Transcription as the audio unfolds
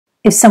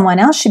If someone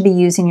else should be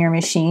using your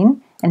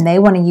machine and they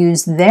want to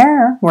use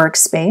their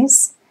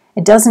workspace,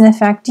 it doesn't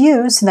affect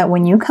you, so that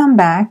when you come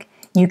back,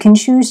 you can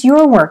choose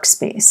your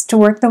workspace to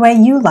work the way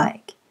you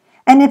like.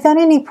 And if at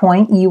any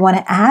point you want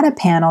to add a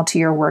panel to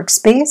your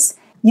workspace,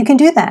 you can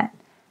do that.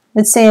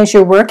 Let's say as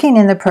you're working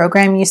in the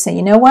program, you say,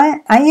 you know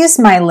what, I use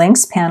my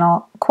links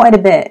panel quite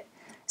a bit.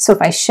 So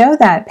if I show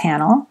that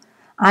panel,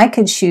 I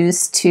could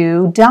choose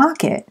to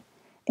dock it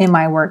in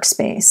my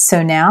workspace.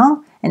 So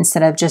now,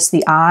 instead of just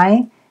the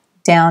eye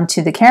down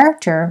to the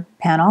character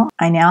panel,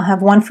 I now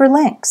have one for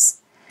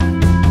links.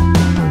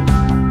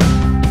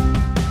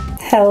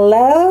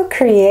 Hello,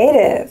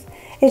 creative!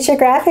 It's your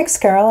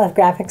graphics girl of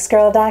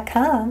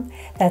graphicsgrrrl.com.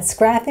 That's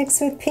graphics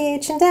with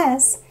PH and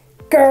S,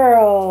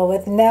 girl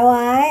with no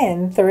I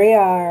and 3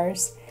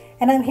 R's.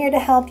 And I'm here to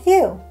help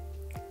you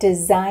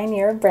design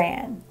your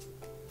brand.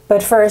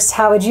 But first,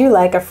 how would you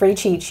like a free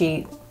cheat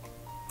sheet?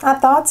 I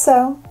thought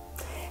so.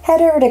 Head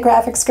over to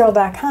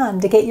graphicsgrrrl.com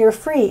to get your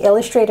free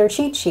Illustrator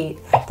cheat sheet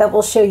that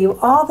will show you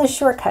all the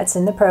shortcuts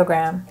in the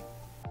program.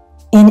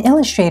 In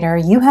Illustrator,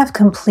 you have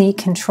complete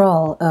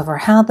control over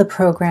how the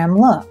program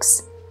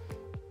looks,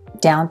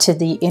 down to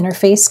the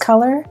interface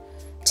color,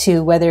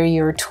 to whether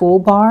your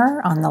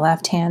toolbar on the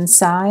left-hand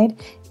side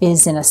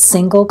is in a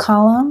single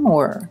column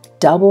or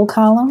double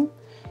column,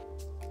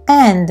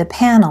 and the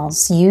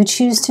panels you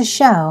choose to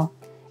show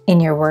in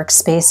your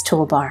Workspace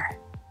toolbar.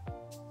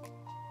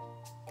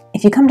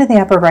 If you come to the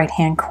upper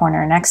right-hand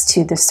corner next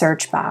to the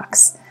search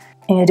box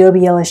in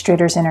Adobe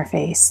Illustrator's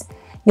interface,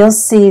 you'll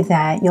see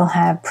that you'll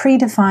have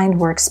predefined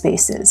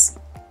workspaces,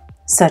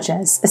 such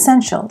as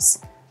Essentials.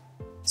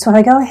 So if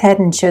I go ahead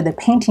and show the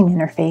painting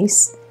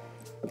interface,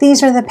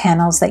 these are the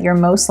panels that you're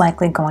most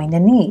likely going to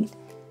need.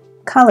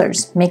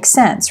 Colors make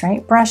sense,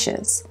 right?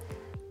 Brushes.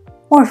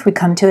 Or if we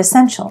come to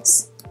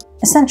Essentials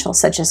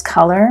such as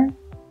color,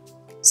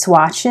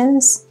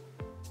 swatches,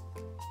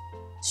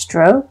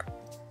 stroke.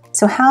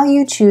 So how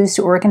you choose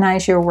to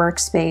organize your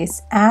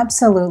workspace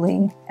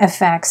absolutely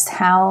affects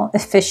how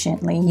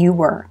efficiently you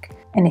work.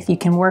 And if you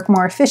can work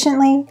more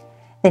efficiently,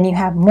 then you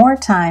have more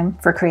time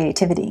for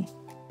creativity.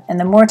 And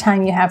the more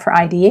time you have for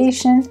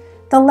ideation,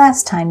 the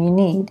less time you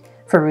need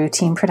for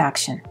routine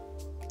production.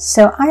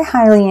 So I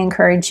highly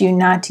encourage you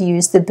not to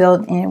use the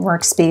built-in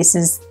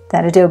workspaces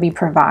that Adobe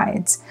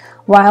provides.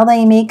 While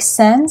they make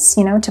sense,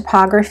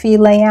 topography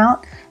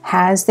layout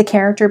has the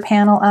character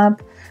panel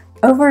up,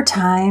 over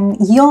time,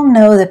 you'll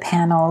know the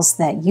panels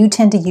that you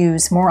tend to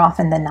use more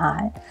often than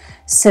not.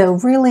 So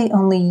really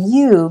only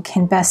you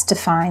can best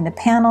define the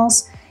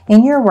panels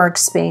in your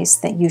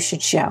workspace that you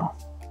should show.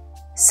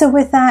 So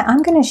with that,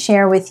 I'm going to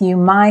share with you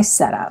my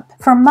setup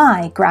for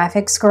my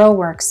Graphics Girl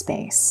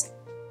workspace.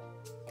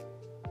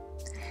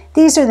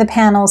 These are the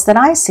panels that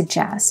I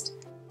suggest,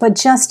 but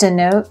just a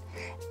note,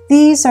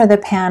 these are the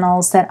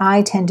panels that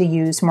I tend to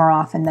use more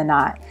often than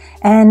not,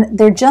 and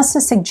they're just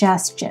a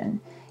suggestion.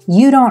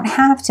 You don't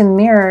have to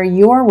mirror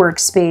your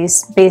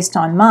workspace based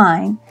on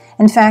mine.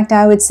 In fact,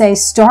 I would say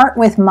start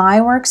with my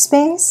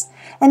workspace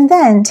and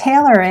then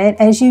tailor it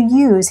as you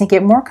use and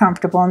get more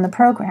comfortable in the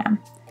program.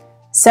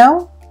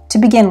 So, to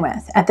begin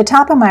with, at the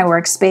top of my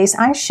workspace,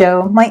 I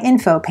show my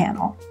info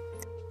panel.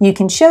 You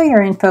can show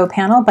your info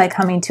panel by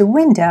coming to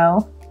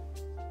Window,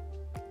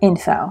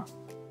 Info.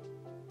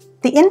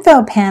 The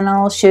info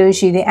panel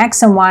shows you the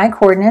X and Y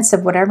coordinates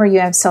of whatever you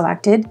have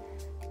selected,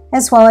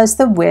 as well as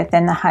the width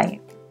and the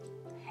height.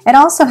 It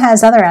also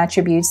has other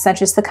attributes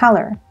such as the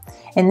color.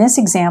 In this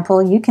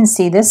example, you can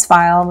see this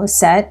file was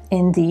set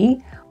in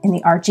the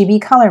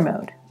RGB color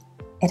mode.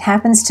 It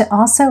happens to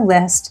also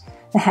list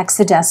the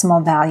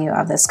hexadecimal value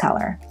of this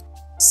color.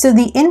 So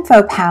the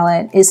info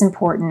palette is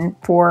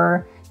important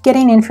for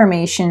getting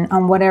information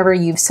on whatever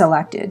you've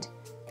selected.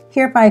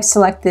 Here, if I've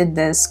selected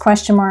this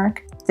question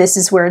mark, this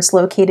is where it's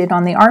located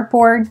on the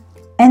artboard,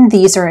 and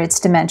these are its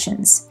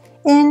dimensions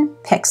in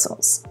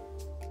pixels.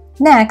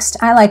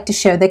 Next, I like to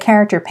show the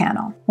character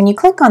panel. When you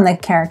click on the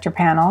character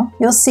panel,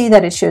 you'll see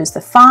that it shows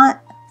the font,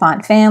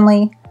 font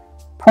family,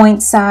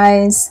 point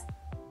size,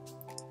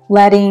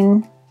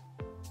 leading,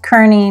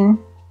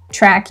 kerning,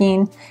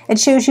 tracking. It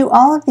shows you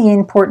all of the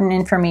important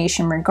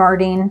information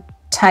regarding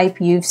type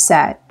you've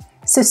set.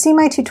 So see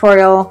my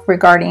tutorial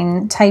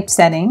regarding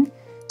typesetting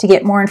to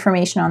get more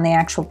information on the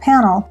actual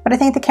panel, but I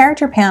think the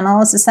character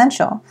panel is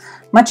essential,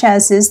 much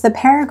as is the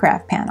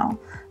paragraph panel.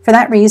 For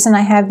that reason,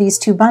 I have these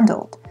two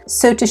bundled.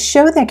 So to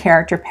show the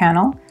character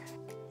panel,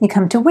 you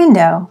come to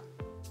Window,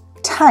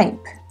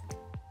 Type,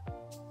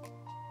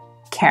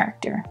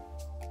 Character.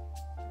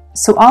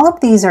 So all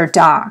of these are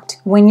docked.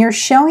 When you're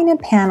showing a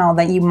panel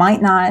that you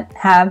might not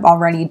have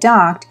already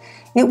docked,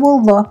 it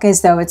will look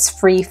as though it's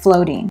free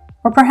floating,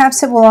 or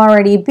perhaps it will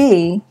already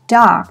be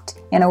docked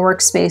in a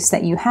workspace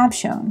that you have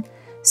shown.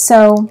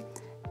 So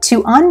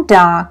to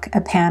undock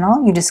a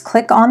panel, you just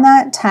click on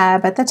that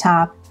tab at the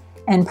top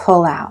and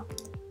pull out.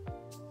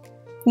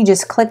 You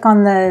just click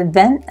on the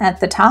vent at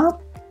the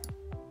top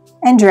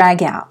and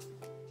drag out.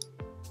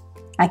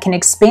 I can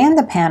expand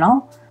the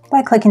panel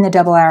by clicking the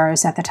double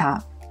arrows at the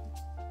top.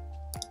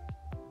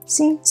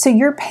 See, so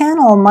your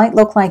panel might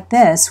look like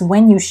this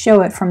when you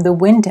show it from the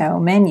window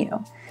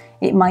menu.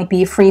 It might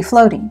be free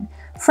floating.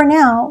 For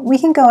now, we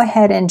can go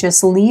ahead and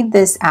just leave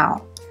this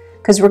out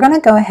because we're going to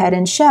go ahead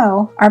and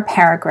show our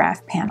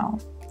paragraph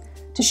panel.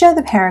 To show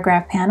the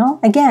paragraph panel,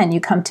 again, you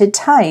come to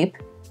Type,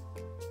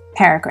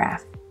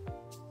 Paragraph.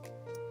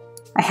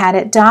 I had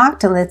it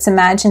docked. Let's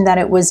imagine that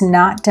it was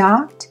not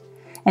docked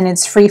and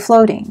it's free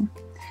floating.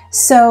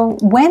 So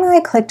when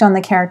I clicked on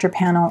the character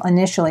panel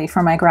initially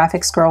for my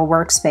Graphics Girl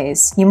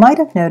workspace, you might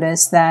have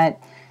noticed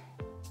that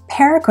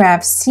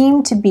paragraphs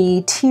seem to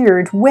be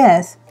tiered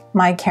with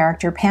my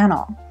character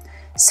panel.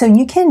 So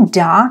you can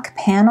dock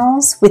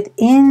panels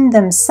within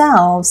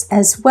themselves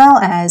as well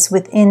as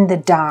within the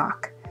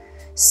dock.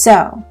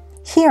 So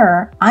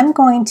here I'm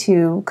going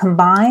to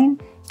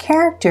combine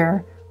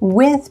character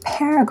with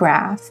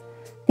paragraph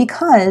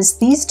because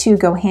these two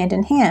go hand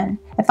in hand.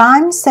 If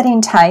I'm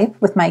setting type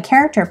with my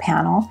character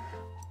panel,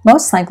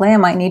 most likely I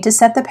might need to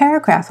set the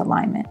paragraph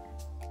alignment.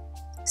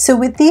 So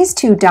with these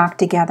two docked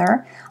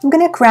together, I'm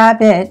going to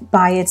grab it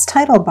by its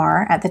title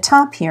bar at the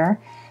top here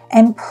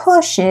and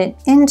push it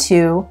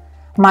into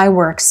my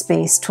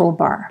Workspace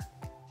Toolbar.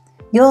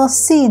 You'll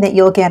see that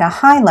you'll get a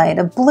highlight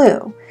of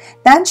blue.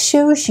 That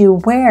shows you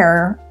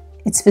where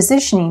its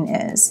positioning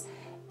is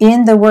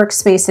in the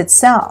workspace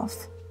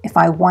itself. If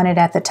I want it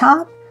at the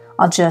top,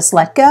 I'll just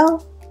let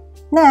go.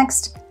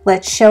 Next,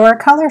 let's show our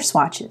color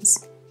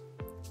swatches.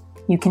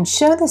 You can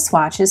show the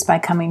swatches by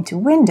coming to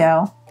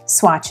Window,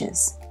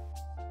 Swatches.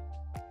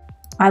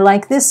 I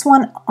like this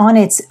one on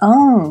its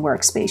own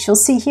workspace. You'll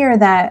see here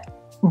that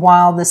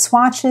while the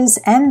swatches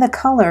and the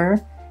color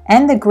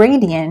and the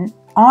gradient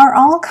are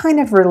all kind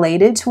of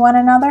related to one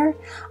another,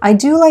 I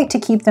do like to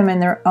keep them in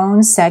their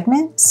own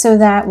segment so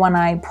that when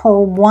I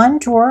pull one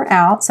drawer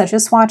out, such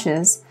as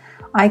swatches,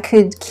 I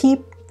could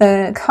keep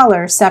the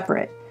color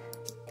separate.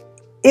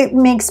 It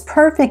makes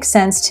perfect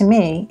sense to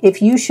me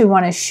if you should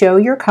want to show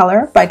your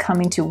color by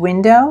coming to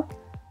Window,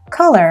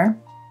 Color,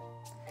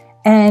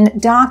 and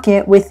dock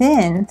it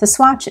within the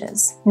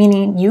swatches,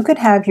 meaning you could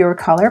have your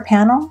color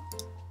panel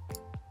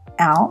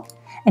out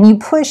and you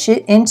push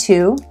it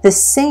into the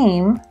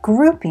same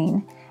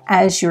grouping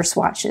as your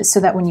swatches so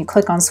that when you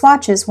click on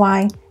swatches,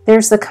 why,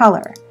 there's the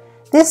color.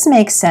 This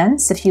makes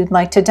sense if you'd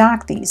like to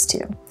dock these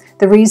two.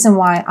 The reason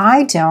why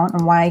I don't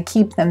and why I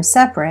keep them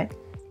separate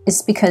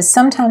is because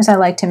sometimes I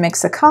like to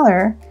mix a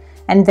color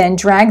and then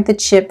drag the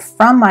chip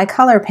from my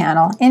color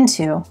panel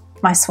into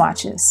my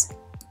swatches.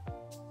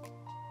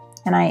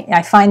 And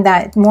I find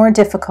that more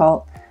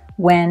difficult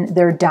when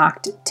they're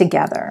docked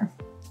together.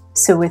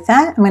 So with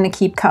that, I'm going to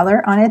keep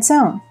color on its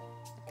own.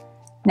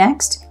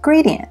 Next,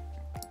 gradient.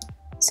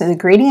 So the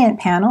gradient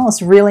panel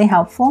is really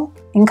helpful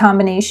in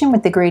combination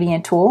with the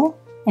gradient tool.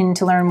 And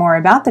to learn more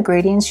about the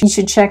gradients, you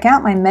should check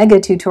out my mega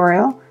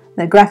tutorial,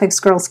 the Graphics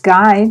Girl's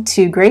Guide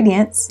to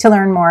Gradients, to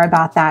learn more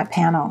about that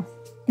panel.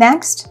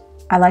 Next,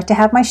 I like to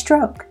have my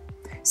stroke.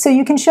 So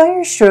you can show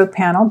your stroke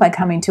panel by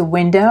coming to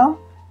Window,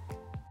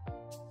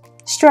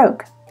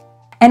 Stroke.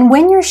 And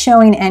when you're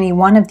showing any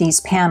one of these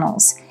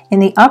panels, in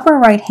the upper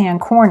right-hand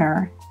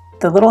corner,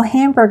 the little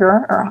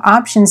hamburger or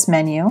options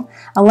menu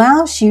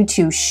allows you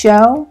to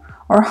show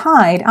or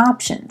hide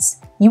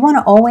options. You want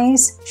to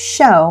always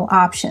show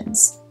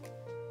options.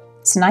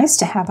 It's nice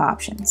to have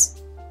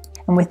options.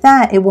 And with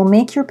that, it will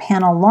make your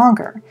panel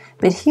longer.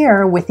 But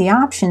here, with the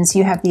options,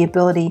 you have the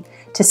ability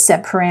to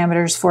set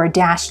parameters for a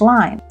dashed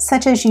line,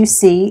 such as you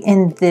see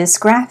in this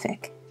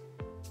graphic.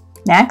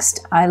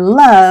 Next, I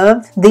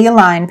love the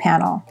Align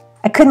panel.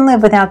 I couldn't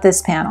live without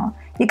this panel.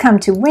 You come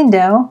to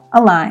Window,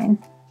 Align.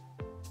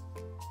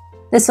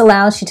 This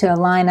allows you to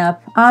align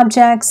up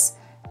objects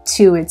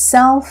to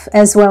itself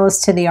as well as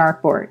to the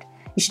artboard.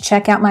 You should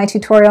check out my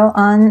tutorial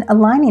on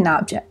aligning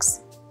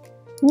objects.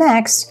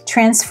 Next,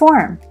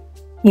 Transform.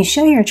 You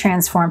show your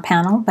Transform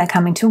panel by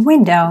coming to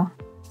Window,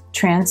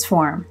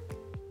 Transform.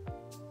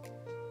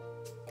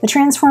 The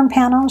Transform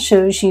panel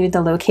shows you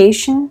the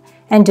location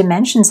and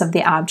dimensions of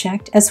the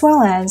object as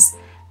well as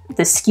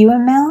the skew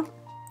amount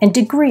and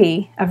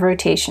degree of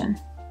rotation.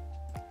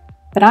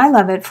 But I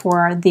love it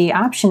for the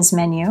options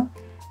menu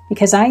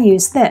because I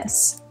use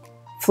this,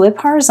 flip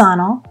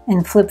horizontal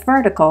and flip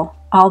vertical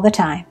all the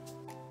time.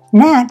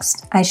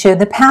 Next, I show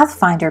the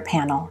Pathfinder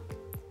panel.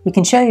 You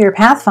can show your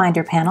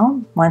Pathfinder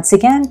panel once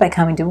again by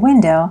coming to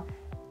Window,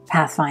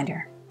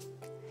 Pathfinder.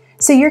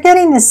 So you're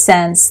getting the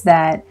sense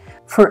that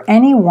for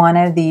any one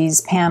of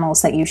these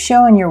panels that you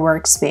show in your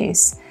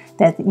workspace,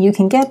 that you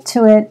can get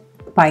to it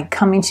by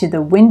coming to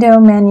the Window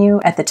menu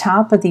at the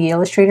top of the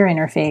Illustrator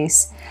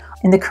interface.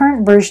 In the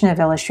current version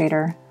of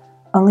Illustrator,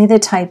 only the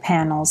type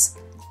panels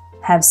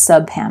have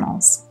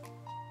subpanels.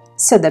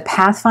 So the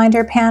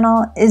Pathfinder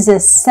panel is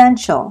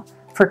essential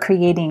for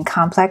creating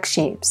complex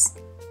shapes.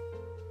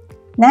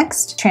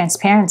 Next,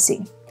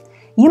 transparency.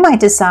 You might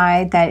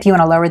decide that if you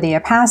want to lower the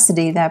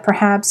opacity, that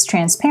perhaps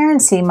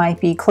transparency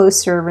might be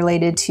closer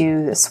related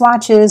to the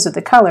swatches or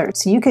the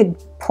colors. So you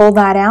could pull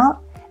that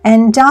out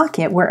and dock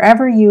it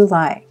wherever you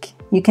like.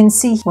 You can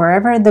see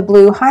wherever the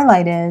blue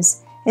highlight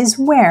is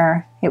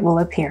where it will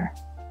appear.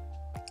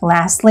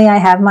 Lastly, I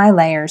have my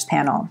layers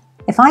panel.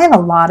 If I have a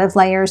lot of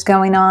layers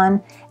going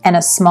on and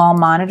a small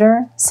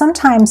monitor,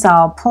 sometimes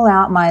I'll pull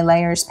out my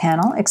layers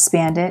panel,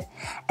 expand it,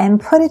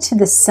 and put it to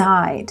the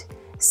side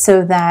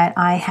so that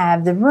I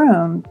have the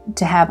room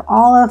to have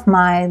all of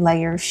my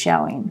layers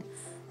showing.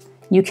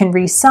 You can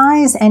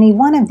resize any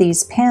one of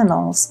these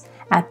panels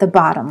at the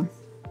bottom.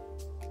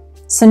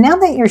 So now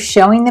that you're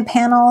showing the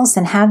panels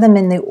and have them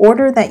in the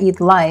order that you'd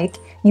like,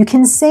 you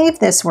can save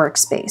this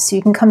workspace.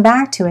 You can come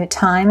back to it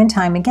time and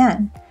time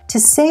again. To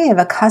save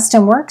a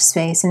custom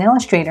workspace in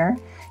Illustrator,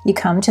 you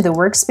come to the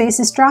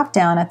Workspaces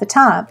drop-down at the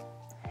top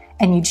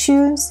and you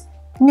choose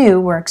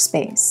New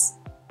Workspace.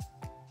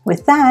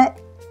 With that,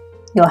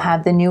 you'll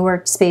have the New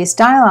Workspace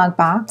dialog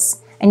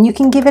box and you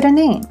can give it a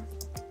name.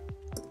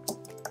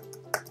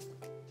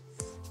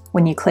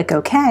 When you click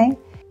OK,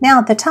 now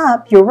at the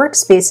top, your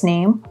workspace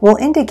name will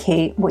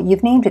indicate what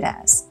you've named it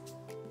as.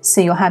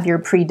 So you'll have your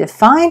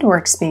predefined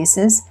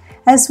workspaces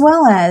as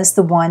well as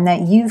the one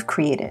that you've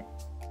created.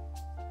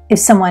 If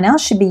someone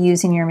else should be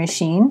using your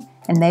machine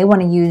and they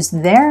want to use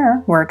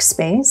their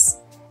workspace,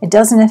 it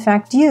doesn't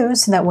affect you,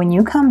 so that when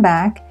you come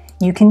back,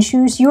 you can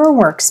choose your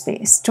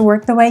workspace to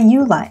work the way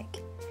you like.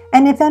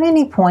 And if at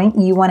any point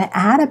you want to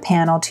add a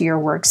panel to your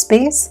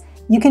workspace,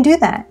 you can do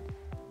that.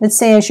 Let's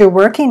say as you're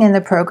working in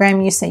the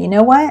program, you say, you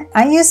know what,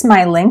 I use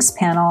my links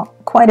panel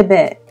quite a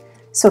bit.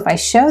 So if I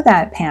show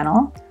that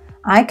panel,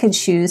 I could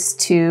choose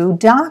to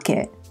dock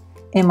it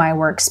in my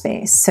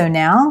workspace. So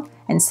now,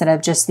 instead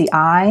of just the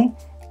eye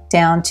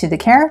down to the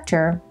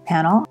character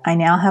panel, I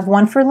now have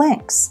one for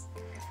links.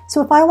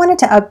 So if I wanted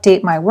to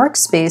update my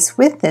workspace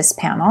with this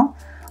panel,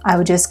 I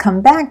would just come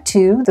back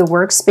to the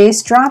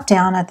workspace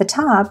drop-down at the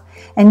top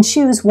and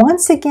choose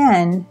once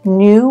again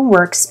New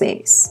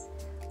Workspace.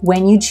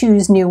 When you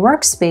choose New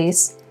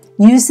Workspace,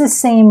 use the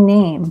same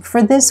name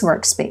for this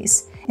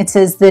workspace. It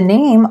says the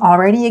name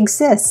already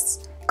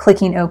exists.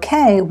 Clicking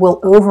OK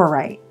will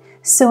overwrite.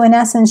 So in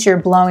essence,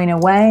 you're blowing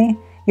away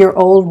your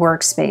old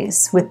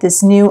workspace with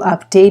this new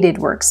updated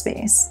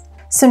workspace.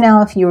 So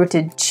now if you were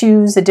to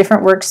choose a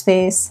different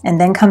workspace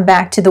and then come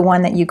back to the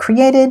one that you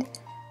created,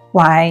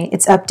 why,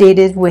 it's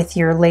updated with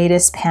your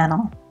latest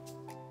panel.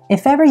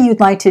 If ever you'd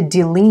like to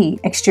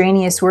delete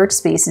extraneous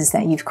workspaces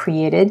that you've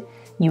created,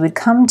 you would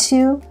come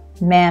to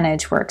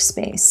Manage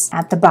Workspace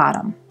at the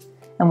bottom.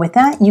 And with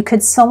that, you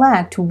could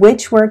select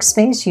which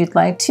workspace you'd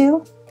like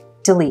to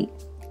delete.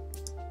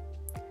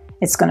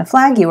 It's going to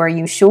flag you. Are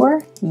you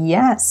sure?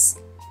 Yes.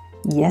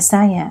 Yes,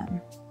 I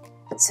am.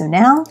 So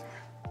now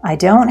I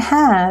don't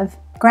have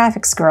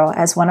Graphics Girl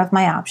as one of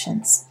my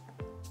options.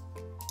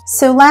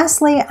 So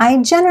lastly,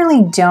 I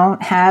generally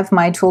don't have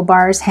my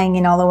toolbars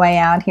hanging all the way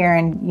out here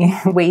and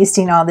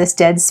wasting all this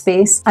dead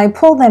space. I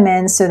pull them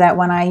in so that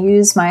when I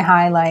use my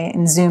highlight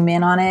and zoom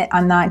in on it,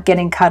 I'm not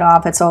getting cut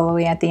off. It's all the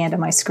way at the end of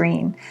my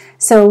screen.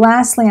 So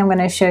lastly, I'm going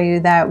to show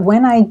you that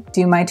when I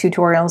do my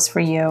tutorials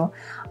for you,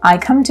 I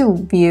come to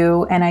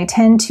View and I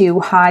tend to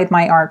hide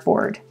my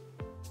artboard.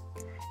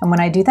 And when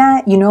I do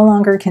that, you no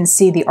longer can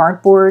see the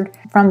artboard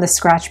from the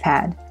scratch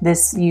pad.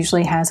 This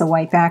usually has a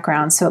white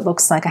background, so it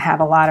looks like I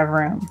have a lot of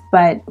room.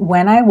 But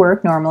when I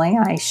work normally,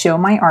 I show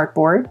my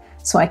artboard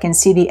so I can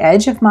see the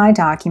edge of my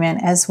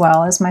document as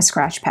well as my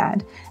scratch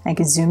pad. I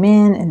can zoom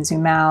in and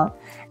zoom out.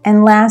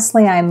 And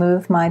lastly, I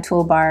move my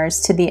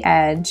toolbars to the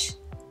edge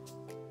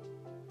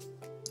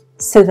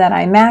so that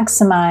I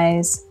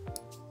maximize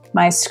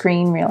my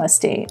screen real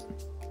estate.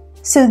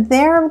 So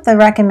there are the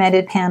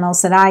recommended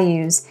panels that I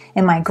use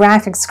in my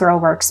Graphics Girl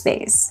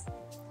workspace.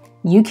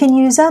 You can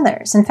use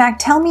others. In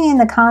fact, tell me in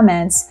the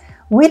comments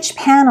which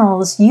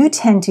panels you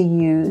tend to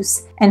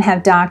use and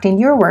have docked in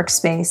your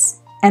workspace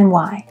and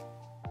why.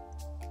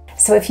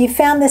 So if you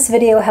found this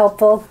video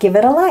helpful, give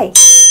it a like,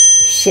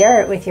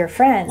 share it with your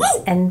friends,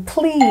 and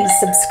please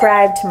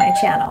subscribe to my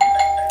channel.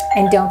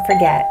 And don't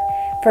forget,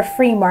 for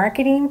free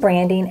marketing,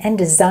 branding, and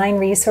design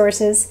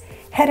resources,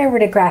 head over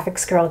to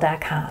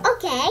graphicsgirl.com.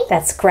 Okay.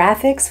 That's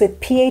graphics with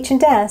PH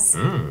and S,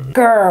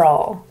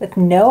 girl with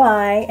no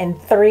I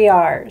and 3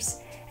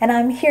 R's. And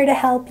I'm here to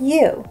help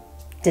you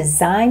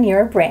design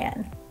your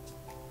brand.